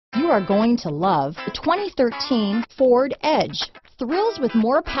are going to love the 2013 Ford Edge. Thrills with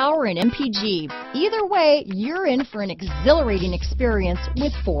more power and MPG. Either way, you're in for an exhilarating experience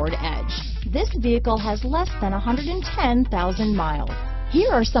with Ford Edge. This vehicle has less than 110,000 miles.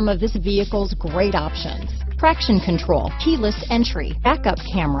 Here are some of this vehicle's great options: traction control, keyless entry, backup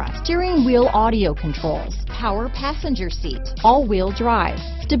camera, steering wheel audio controls, power passenger seat, all-wheel drive,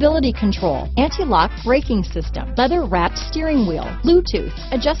 stability control, anti-lock braking system, leather-wrapped steering wheel, Bluetooth,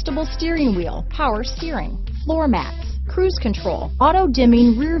 adjustable steering wheel, power steering, floor mats, cruise control,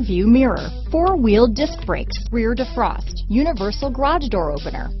 auto-dimming rear view mirror, four-wheel disc brakes, rear defrost, universal garage door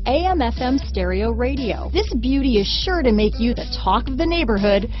opener, AM/FM stereo radio. This beauty is sure to make you the talk of the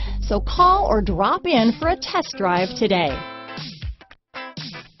neighborhood, so call or drop in for a test drive today.